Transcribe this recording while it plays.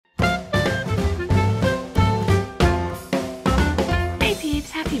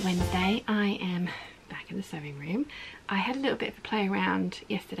sewing room. I had a little bit of a play around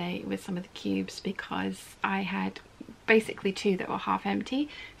yesterday with some of the cubes because I had basically 2 that were half empty,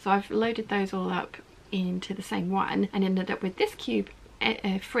 so I've loaded those all up into the same one and ended up with this cube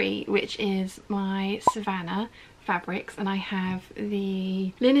free, which is my Savannah fabrics, and I have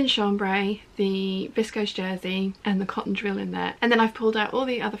the linen chambray, the viscose jersey and the cotton drill in there, and then I've pulled out all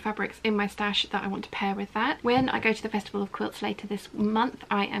the other fabrics in my stash that I want to pair with that. When I go to the Festival of Quilts later this month,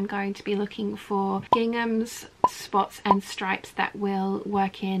 I am going to be looking for ginghams, spots and stripes that will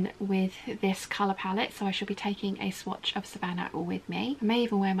work in with this colour palette, so I shall be taking a swatch of Savannah with me. I may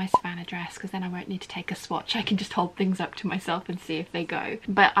even wear my Savannah dress because then I won't need to take a swatch. I can just hold things up to myself and see if they go.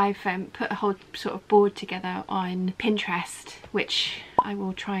 But I've put a whole sort of board together on Pinterest, which I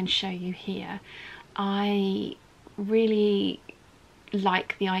will try and show you here. I really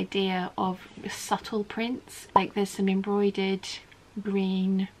like the idea of subtle prints. Like there's some embroidered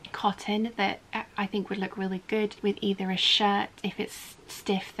green cotton that I think would look really good with either a shirt. If it's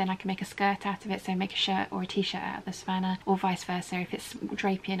stiff, then I can make a skirt out of it, so make a shirt or a t-shirt out of the Savannah, or vice versa. If it's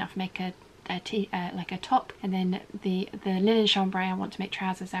drapey enough, make a like a top, and then the linen chambray I want to make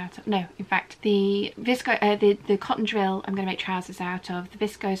trousers out of. No, in fact, the the cotton drill I'm going to make trousers out of. The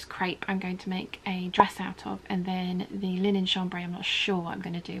viscose crepe I'm going to make a dress out of, and then the linen chambray I'm not sure what I'm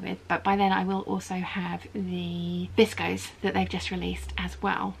going to do with, but by then I will also have the viscose that they've just released as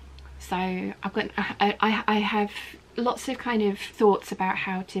well. So I've got I have lots of kind of thoughts about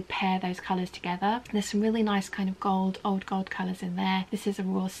how to pair those colours together. There's some really nice kind of old gold colours in there. This is a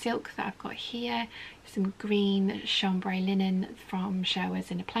raw silk that I've got here. Some green chambray linen from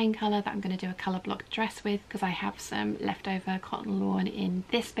Sherwood's in a plain colour that I'm going to do a colour block dress with because I have some leftover cotton lawn in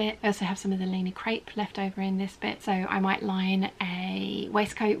this bit. I also have some of the linen crepe left over in this bit, so I might line a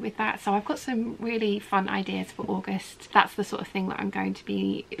waistcoat with that. So I've got some really fun ideas for August. That's the sort of thing that I'm going to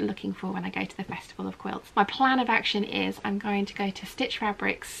be looking for when I go to the Festival of Quilts. My plan of action is I'm going to go to Stitch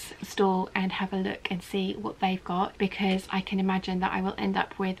Fabrics stall and have a look and see what they've got, because I can imagine that I will end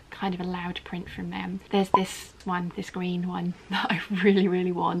up with kind of a loud print from them. There's this one, this green one, that I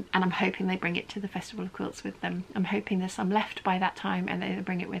really want, and I'm hoping they bring it to the Festival of Quilts with them. I'm hoping there's some left by that time and they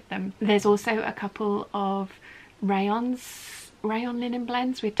bring it with them. There's also a couple of rayon linen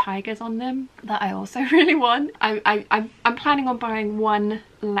blends with tigers on them that I also really want. I'm planning on buying one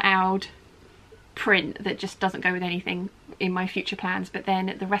loud print that just doesn't go with anything in my future plans, but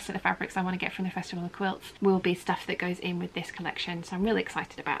then the rest of the fabrics I want to get from the Festival of Quilts will be stuff that goes in with this collection, so I'm really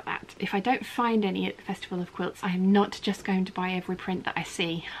excited about that. If I don't find any at the Festival of Quilts, I am not just going to buy every print that I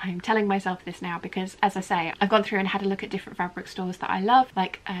see. I'm telling myself this now because, as I say, I've gone through and had a look at different fabric stores that I love,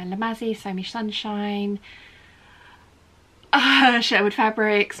 like Lamazi, Sew Me Sunshine, Sherwood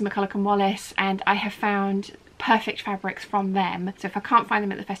Fabrics, McCulloch and Wallace, and I have found perfect fabrics from them. So if I can't find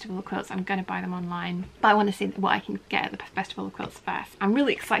them at the Festival of Quilts, I'm going to buy them online, but I want to see what I can get at the Festival of Quilts first. I'm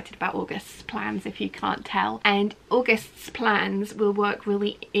really excited about August's plans, if you can't tell, and August's plans will work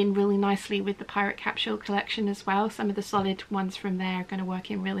really nicely with the Pirate Capsule collection as well. Some of the solid ones from there are going to work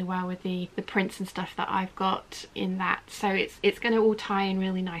in really well with the prints and stuff that I've got in that, so it's going to all tie in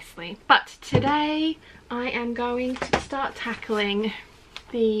really nicely. But today I am going to start tackling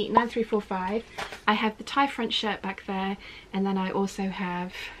the 9345. I have the tie front shirt back there, and then I also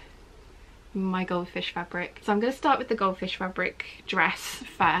have my goldfish fabric. So I'm going to start with the goldfish fabric dress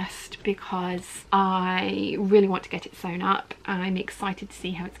first because I really want to get it sewn up. I'm excited to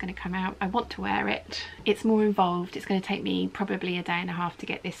see how it's going to come out. I want to wear it. It's more involved. It's going to take me probably a day and a half to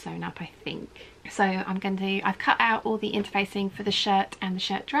get this sewn up, I think. So I've cut out all the interfacing for the shirt and the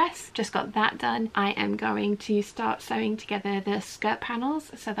shirt dress, just got that done. I am going to start sewing together the skirt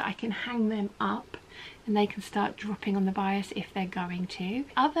panels so that I can hang them up and they can start dropping on the bias if they're going to.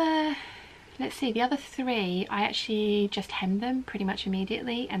 Let's see, the other 3, I actually just hemmed them pretty much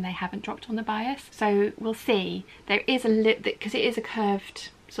immediately and they haven't dropped on the bias. So we'll see. There is a little, because it is a curved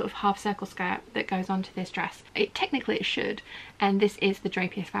sort of half circle skirt that goes onto this dress. Technically it should, and this is the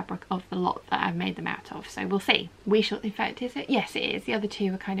drapiest fabric of the lot that I've made them out of, so we'll see. We shall, in fact, is it? Yes, it is. The other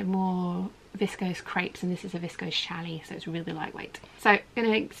 2 are kind of more viscose crepes and this is a viscose challis, so it's really lightweight. So I'm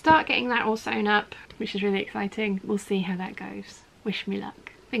going to start getting that all sewn up, which is really exciting. We'll see how that goes. Wish me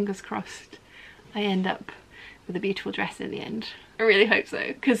luck. Fingers crossed I end up with a beautiful dress in the end. I really hope so,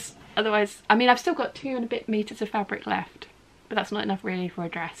 because otherwise, I mean, I've still got 2 and a bit meters of fabric left, but that's not enough really for a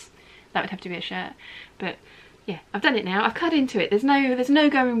dress. That would have to be a shirt. But yeah, I've done it now. I've cut into it. There's no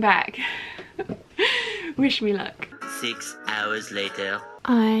going back. Wish me luck. 6 hours later.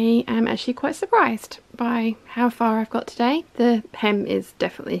 I am actually quite surprised by how far I've got today. The hem is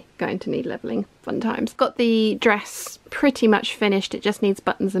definitely going to need levelling. Fun times. Got the dress pretty much finished. It just needs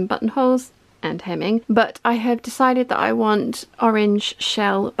buttons and buttonholes. and hemming, but I have decided that I want orange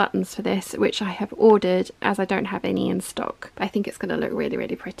shell buttons for this, which I have ordered as I don't have any in stock. But I think it's going to look really,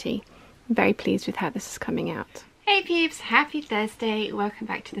 really pretty. I'm very pleased with how this is coming out. Hey peeps, happy Thursday, welcome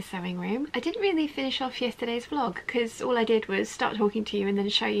back to the sewing room. I didn't really finish off yesterday's vlog because all I did was start talking to you and then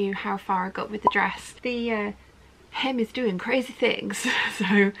show you how far I got with the dress. The hem is doing crazy things,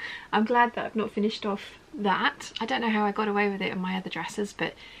 so I'm glad that I've not finished off that. I don't know how I got away with it in my other dresses,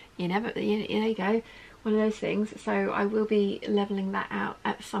 but there you go, one of those things. So I will be leveling that out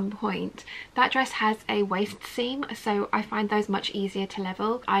at some point. That dress has a waist seam, so I find those much easier to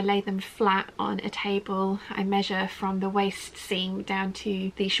level. I lay them flat on a table. I measure from the waist seam down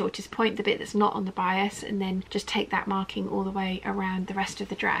to the shortest point, the bit that's not on the bias, and then just take that marking all the way around the rest of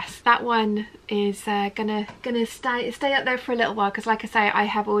the dress. That one is gonna stay up there for a little while because, like I say, I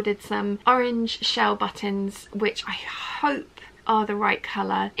have ordered some orange shell buttons, which I hope are the right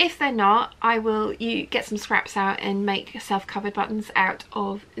colour. If they're not, I will get some scraps out and make self-covered buttons out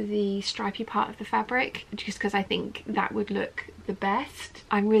of the stripy part of the fabric, just because I think that would look the best.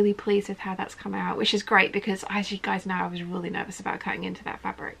 I'm really pleased with how that's come out, which is great because, as you guys know, I was really nervous about cutting into that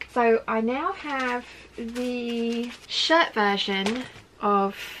fabric. So I now have the shirt version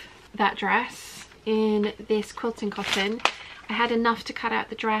of that dress in this quilting cotton. I had enough to cut out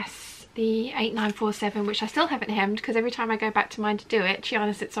the dress, the 8947, which I still haven't hemmed because every time I go back to mine to do it,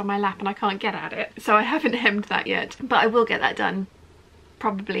 Chiana sits on my lap and I can't get at it. So I haven't hemmed that yet, but I will get that done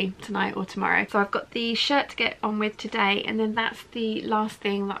probably tonight or tomorrow. So I've got the shirt to get on with today, and then that's the last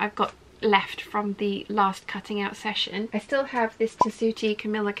thing that I've got left from the last cutting out session. I still have this Tessuti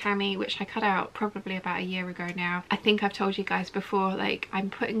Camilla cami, which I cut out probably about a year ago now. I think I've told you guys before, like,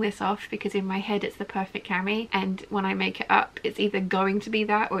 I'm putting this off because in my head it's the perfect cami, and when I make it up it's either going to be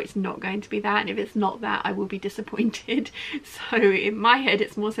that or it's not going to be that, and if it's not that I will be disappointed. So in my head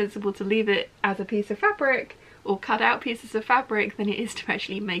it's more sensible to leave it as a piece of fabric or cut out pieces of fabric than it is to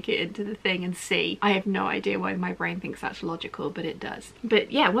actually make it into the thing and see. I have no idea why my brain thinks that's logical, but it does.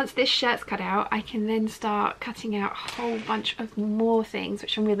 But yeah, once this shirt's cut out, I can then start cutting out a whole bunch of more things,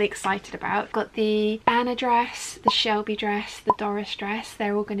 which I'm really excited about. I've got the Anna dress, the Shelby dress, the Doris dress.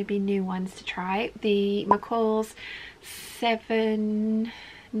 They're all going to be new ones to try. The McCalls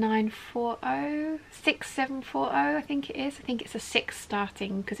 6740, I think it is. I think it's a 6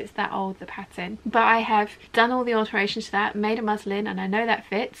 starting because it's that old, the pattern. But I have done all the alterations to that, made a muslin, and I know that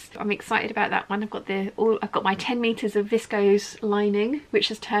fits. I'm excited about that one. I've got my 10 meters of viscose lining, which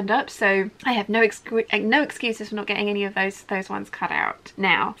has turned up, so I have no excuses for not getting any of those ones cut out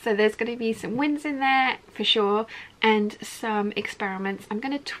now. So there's going to be some wins in there for sure, and some experiments. I'm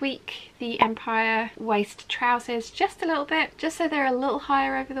going to tweak the Empire waist trousers just a little bit, just so they're a little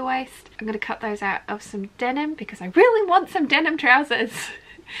higher over the waist. I'm going to cut those out of some denim because I really want some denim trousers.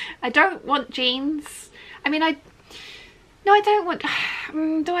 I don't want jeans. I mean, I don't want,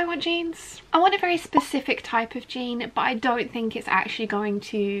 do I want jeans? I want a very specific type of jean, but I don't think it's actually going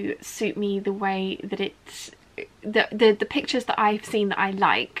to suit me the way that it's, the pictures that I've seen that I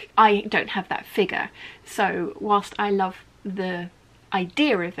like, I don't have that figure. So whilst I love the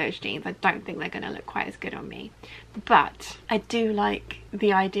idea of those jeans, I don't think they're going to look quite as good on me. But I do like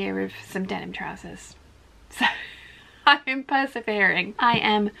the idea of some denim trousers. So I'm persevering. I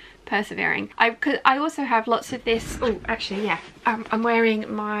am persevering. I also have lots of this. Oh, actually, yeah. I'm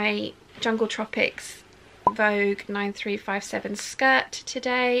wearing my Jungle Tropics Vogue 9357 skirt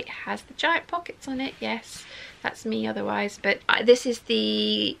today. It has the giant pockets on it, yes. That's me otherwise, but this is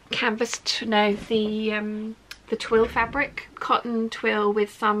the canvas, the twill fabric, cotton twill with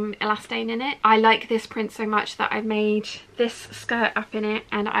some elastane in it. I like this print so much that I made this skirt up in it,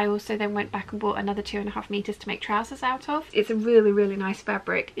 and I also then went back and bought another 2.5 meters to make trousers out of. It's a really, really nice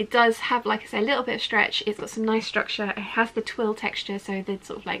fabric. It does have, like I say, a little bit of stretch. It's got some nice structure. It has the twill texture, so the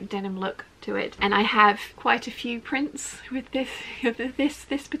sort of like denim look to it. And I have quite a few prints with this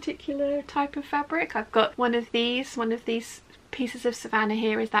particular type of fabric. I've got one of these pieces of Savannah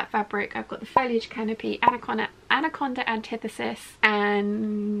here is that fabric. I've got the foliage canopy, anaconda antithesis,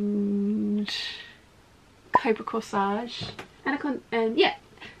 and cobra corsage.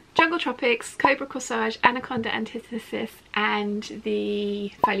 Jungle Tropics, cobra corsage, anaconda antithesis, and the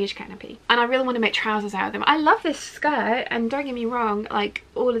foliage canopy. And I really want to make trousers out of them. I love this skirt, and don't get me wrong, like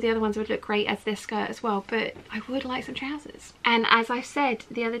all of the other ones would look great as this skirt as well, but I would like some trousers. And as I said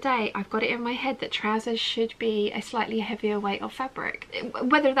the other day, I've got it in my head that trousers should be a slightly heavier weight of fabric,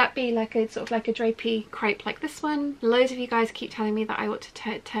 whether that be like a sort of like a drapey crepe like this one. Loads of you guys keep telling me that I ought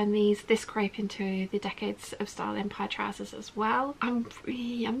to turn this crepe into the Decades of Style Empire trousers as well. I'm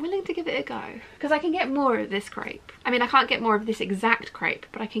willing to give it a go because I can get more of this crepe. I mean, I can't get more of this exact crepe,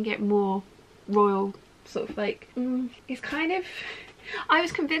 but I can get more royal sort of like, it's kind of, I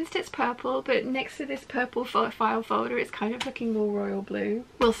was convinced it's purple, but next to this purple file folder it's kind of looking more royal blue.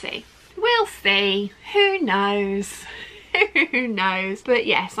 We'll see. We'll see. Who knows? Who knows? But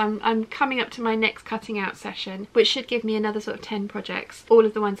yes, I'm coming up to my next cutting out session, which should give me another sort of 10 projects. All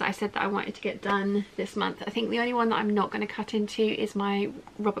of the ones that I said that I wanted to get done this month. I think the only one that I'm not going to cut into is my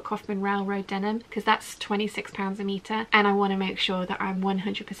Robert Kaufman Railroad denim, because that's £26 a metre, and I want to make sure that I'm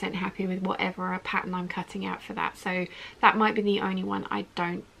 100% happy with whatever pattern I'm cutting out for that. So that might be the only one I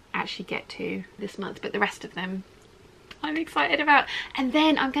don't actually get to this month, but the rest of them I'm excited about. And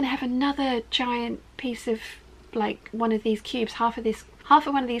then I'm going to have another giant piece of like one of these cubes. Half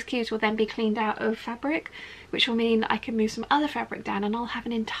of one of these cubes will then be cleaned out of fabric, which will mean I can move some other fabric down and I'll have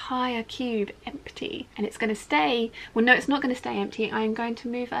an entire cube empty. And it's going to stay, well no, it's not going to stay empty. I'm going to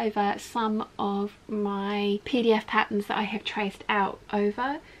move over some of my PDF patterns that I have traced out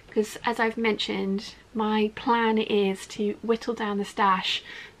over, because as I've mentioned, my plan is to whittle down the stash,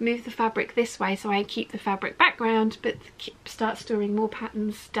 move the fabric this way so I keep the fabric background, but start storing more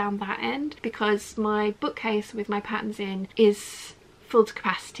patterns down that end, because my bookcase with my patterns in is full to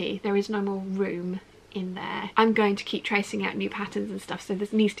capacity. There is no more room in there. I'm going to keep tracing out new patterns and stuff, so there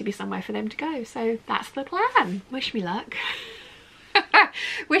needs to be somewhere for them to go. So that's the plan. Wish me luck.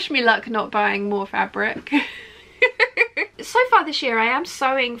 Wish me luck not buying more fabric. So far this year I am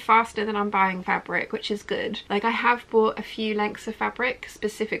sewing faster than I'm buying fabric, which is good. Like, I have bought a few lengths of fabric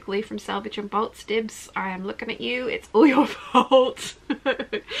specifically from Selvage and Bolts. Dibs, I am looking at you, it's all your fault.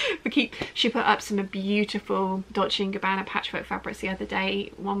 She put up some beautiful Dolce & Gabbana patchwork fabrics the other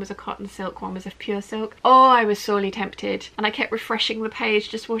day. One was a cotton silk, one was a pure silk. Oh, I was sorely tempted, and I kept refreshing the page,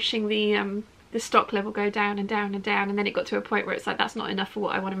 just watching the stock level go down and down and down, and then it got to a point where it's like, that's not enough for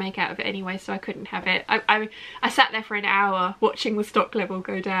what I want to make out of it anyway, so I couldn't have it. I sat there for an hour watching the stock level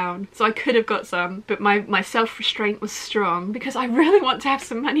go down, so I could have got some, but my self-restraint was strong because I really want to have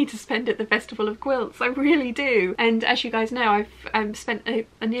some money to spend at the Festival of Quilts. I really do. And as you guys know, I've spent a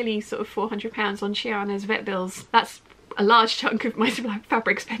nearly sort of £400 on Shiana's vet bills. That's a large chunk of my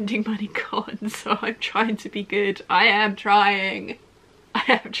fabric spending money gone, so I'm trying to be good. I am trying.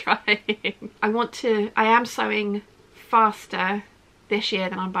 I am trying. I am sewing faster this year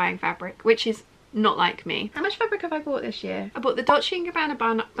than I'm buying fabric, which is not like me. How much fabric have I bought this year? I bought the Dolce &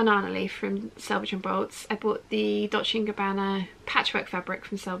 Gabbana banana leaf from Selvage and Bolts. I bought the Dolce & Gabbana patchwork fabric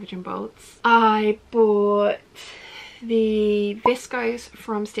from Selvage and Bolts. I bought the viscose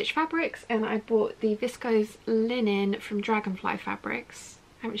from Stitch Fabrics, and I bought the viscose linen from Dragonfly Fabrics.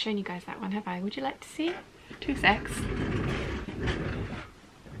 I haven't shown you guys that one, have I? Would you like to see? 2 secs.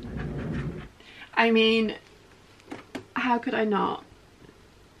 I mean, how could I not?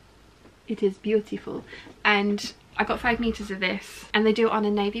 It is beautiful. And I got 5 meters of this, and they do it on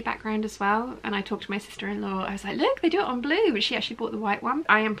a navy background as well. And I talked to my sister-in-law, I was like, look, they do it on blue, but she actually bought the white one.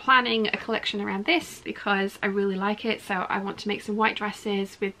 I am planning a collection around this because I really like it. So I want to make some white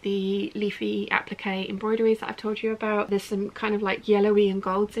dresses with the leafy applique embroideries that I've told you about. There's some kind of like yellowy and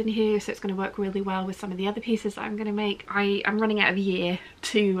golds in here, so it's going to work really well with some of the other pieces that I'm going to make. I'm running out of a year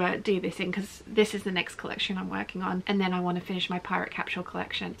to do this in, because this is the next collection I'm working on, and then I want to finish my pirate capsule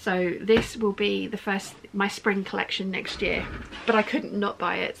collection. So this will be the first, my spring collection next year, but I couldn't not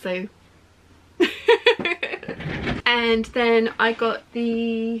buy it, so and then I got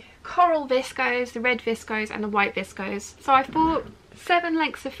the coral viscose, the red viscose and the white viscose. So I've bought 7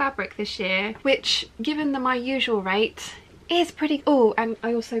 lengths of fabric this year, which given my usual rate is pretty. Oh, and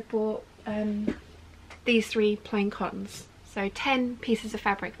I also bought these 3 plain cottons, so 10 pieces of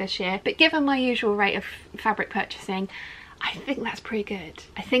fabric this year, but given my usual rate of fabric purchasing, I think that's pretty good.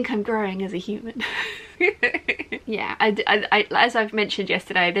 I think I'm growing as a human. Yeah, as I've mentioned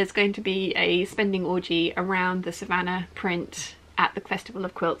yesterday, there's going to be a spending orgy around the Savannah print at the Festival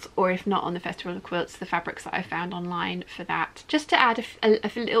of Quilts, or if not on the Festival of Quilts, the fabrics that I found online for that. Just to add a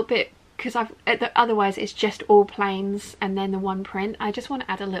little bit, because otherwise it's just all plains and then the one print. I just want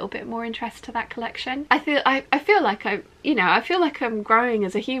to add a little bit more interest to that collection. I feel like I'm growing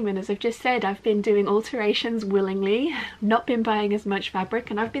as a human. As I've just said, I've been doing alterations willingly, not been buying as much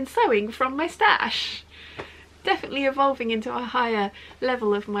fabric, and I've been sewing from my stash. Definitely evolving into a higher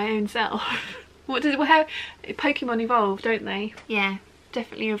level of my own self. How Pokemon evolve, don't they? Yeah,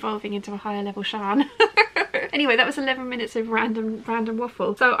 definitely evolving into a higher level Shan. Anyway, that was 11 minutes of random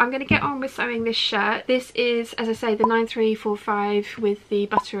waffle. So I'm going to get on with sewing this shirt. This is, as I say, the 9345 with the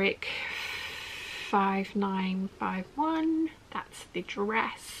Butterick 5951. That's the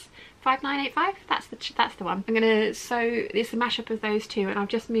dress. 5985, that's the one. I'm gonna sew, it's a mashup of those two, and I've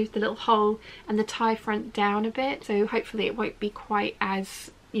just moved the little hole and the tie front down a bit, so hopefully it won't be quite as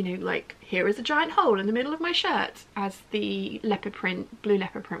you know, like, here is a giant hole in the middle of my shirt, as the leopard print, blue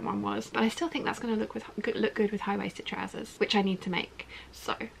leopard print one was. But I still think that's going to look good with high-waisted trousers, which I need to make.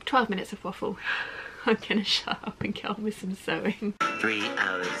 So 12 minutes of waffle. I'm gonna shut up and get on with some sewing. 3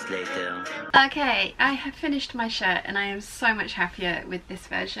 hours later. Okay, I have finished my shirt and I am so much happier with this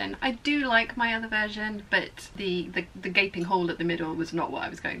version. I do like my other version, but the gaping hole at the middle was not what I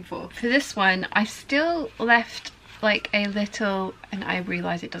was going for. For this one, I still left like a little, and I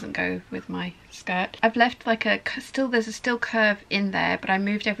realise it doesn't go with my skirt. I've left like a, there's a still curve in there, but I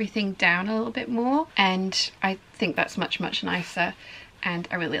moved everything down a little bit more, and I think that's much nicer. And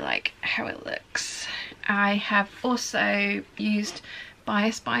I really like how it looks. I have also used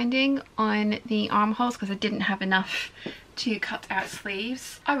bias binding on the armholes because I didn't have enough to cut out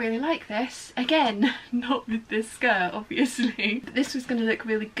sleeves. I really like this. Again, not with this skirt, obviously. But this was going to look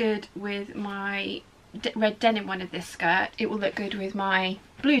really good with my red denim one of this skirt. It will look good with my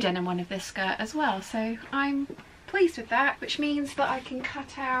blue denim one of this skirt as well. So I'm pleased with that, which means that I can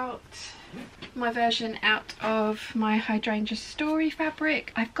cut out my version out of my Hydrangea Story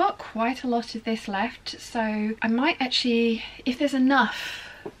fabric. I've got quite a lot of this left, so I might actually, if there's enough,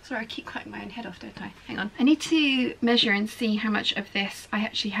 sorry, I keep cutting my own head off, don't I? Hang on. I need to measure and see how much of this I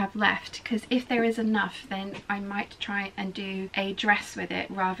actually have left, because if there is enough, then I might try and do a dress with it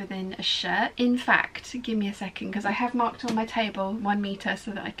rather than a shirt. In fact, give me a second, because I have marked on my table 1 meter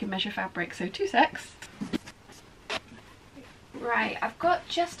so that I can measure fabric, so 2 secs. Right, I've got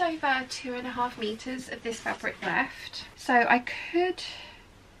just over 2.5 meters of this fabric left, so I could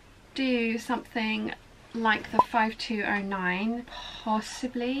do something like the 5209,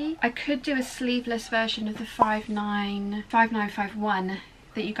 possibly. I could do a sleeveless version of the 5951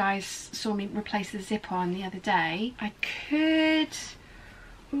 that you guys saw me replace the zip on the other day. I could,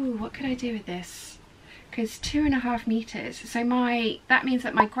 ooh, what could I do with this? Because 2.5 meters, so that means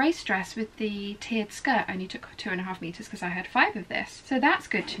that my grace dress with the tiered skirt only took 2.5 meters because I had 5 of this. So that's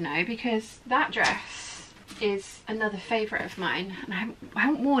good to know, because that dress is another favourite of mine, and I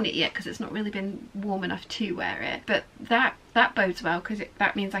haven't worn it yet because it's not really been warm enough to wear it. But that bodes well, because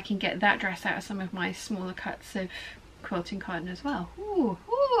that means I can get that dress out of some of my smaller cuts of quilting cotton as well. Ooh,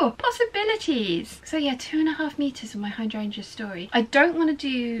 ooh, possibilities. So yeah, 2.5 meters of my Hydrangea Story. I don't want to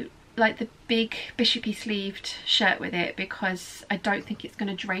do like the big bishopy sleeved shirt with it because I don't think it's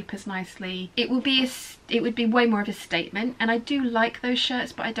going to drape as nicely. It would be way more of a statement, and I do like those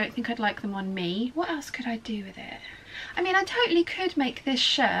shirts, but I don't think I'd like them on me. What else could I do with it? I mean, I totally could make this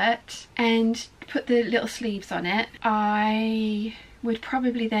shirt and put the little sleeves on it. I would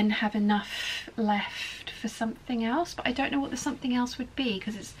probably then have enough left for something else, but I don't know what the something else would be,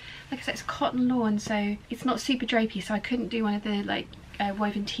 because it's, like I said, it's cotton lawn, so it's not super drapey, so I couldn't do one of the like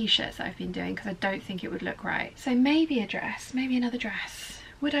woven t-shirts that I've been doing because I don't think it would look right. So maybe a dress, maybe another dress.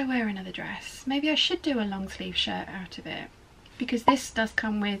 Would I wear another dress? Maybe I should do a long sleeve shirt out of it, because this does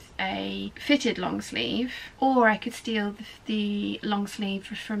come with a fitted long sleeve, or I could steal the long sleeve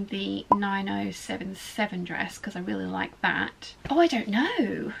from the 9077 dress because I really like that. Oh, I don't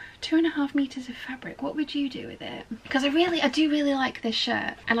know. 2.5 meters of fabric. What would you do with it? Because I do really like this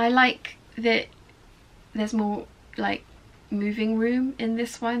shirt, and I like that there's more like moving room in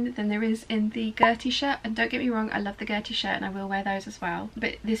this one than there is in the Gertie shirt. And don't get me wrong, I love the Gertie shirt and I will wear those as well,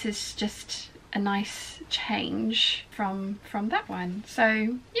 but this is just a nice change from that one.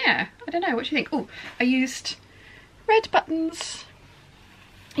 So yeah, I don't know, what do you think? Oh, I used red buttons.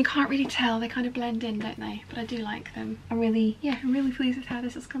 You can't really tell, they kind of blend in, don't they? But I do like them. I'm really pleased with how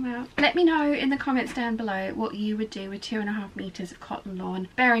this has come out. Let me know in the comments down below what you would do with 2.5 meters of cotton lawn,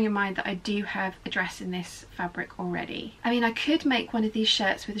 bearing in mind that I do have a dress in this fabric already. I mean, I could make one of these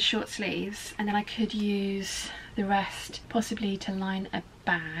shirts with the short sleeves, and then I could use the rest possibly to line a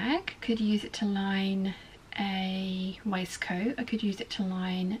bag. Could use it to line a waistcoat. I could use it to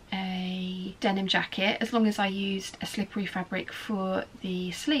line a denim jacket. As long as I used a slippery fabric for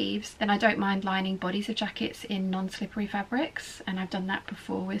the sleeves, then I don't mind lining bodies of jackets in non-slippery fabrics, and I've done that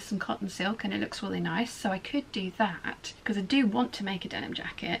before with some cotton silk and it looks really nice. So I could do that because I do want to make a denim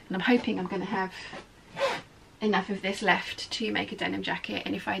jacket, and I'm hoping I'm going to have enough of this left to make a denim jacket.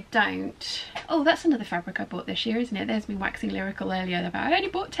 And if I don't, oh, that's another fabric I bought this year, isn't it? There's me waxing lyrical earlier about I only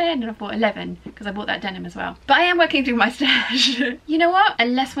bought 10 and I've bought 11 because I bought that denim as well. But I am working through my stash. You know what,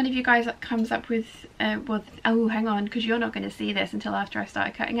 unless one of you guys comes up with well, oh, hang on, because you're not going to see this until after I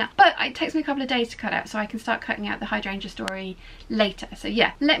started cutting out, but it takes me a couple of days to cut out, so I can start cutting out the Hydrangea Story later. So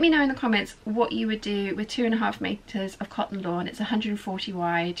yeah, let me know in the comments what you would do with 2.5 meters of cotton lawn. It's 140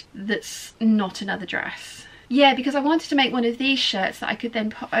 wide. That's not another dress. Yeah, because I wanted to make one of these shirts that I could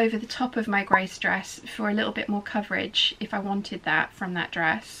then put over the top of my Grace dress for a little bit more coverage if I wanted that from that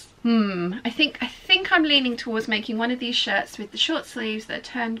dress. I think I'm leaning towards making one of these shirts with the short sleeves that are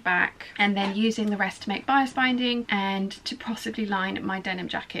turned back, and then using the rest to make bias binding and to possibly line my denim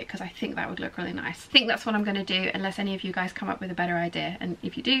jacket, because I think that would look really nice. I think that's what I'm going to do, unless any of you guys come up with a better idea, and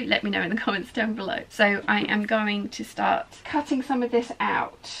if you do, let me know in the comments down below. So I am going to start cutting some of this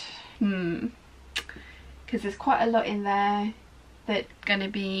out, because there's quite a lot in there that's going to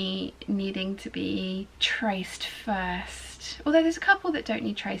be needing to be traced first. Although there's a couple that don't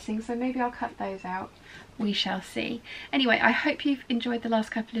need tracing, so maybe I'll cut those out. We shall see. Anyway, I hope you've enjoyed the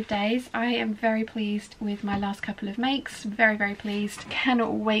last couple of days. I am very pleased with my last couple of makes. Very, very pleased.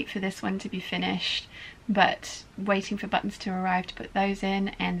 Cannot wait for this one to be finished, but waiting for buttons to arrive to put those in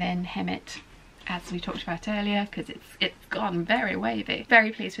and then hem it, as we talked about earlier, because it's gone very wavy.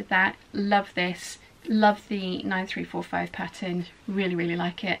 Very pleased with that. Love this. Love the 9345 pattern, really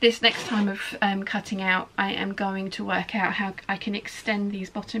like it. This next time of cutting out, I am going to work out how I can extend these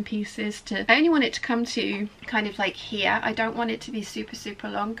bottom pieces to, I only want it to come to kind of like here. I don't want it to be super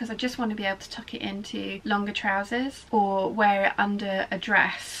long, because I just want to be able to tuck it into longer trousers or wear it under a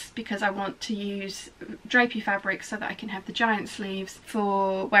dress, because I want to use drapey fabric so that I can have the giant sleeves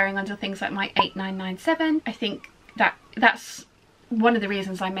for wearing under things like my 8997. I think that's one of the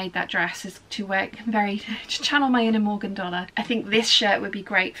reasons I made that dress, is to channel my inner Morgan Dollar. I think this shirt would be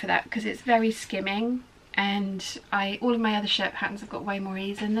great for that, because it's very skimming, and all of my other shirt patterns have got way more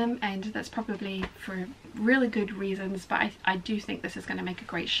ease in them, and that's probably for really good reasons, but I do think this is going to make a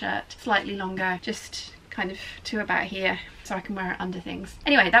great shirt. Slightly longer, just kind of to about here, so I can wear it under things.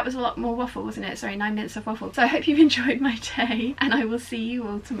 Anyway, that was a lot more waffle, wasn't it? Sorry, 9 minutes of waffle. So I hope you've enjoyed my day, and I will see you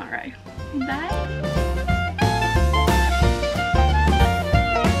all tomorrow. Bye!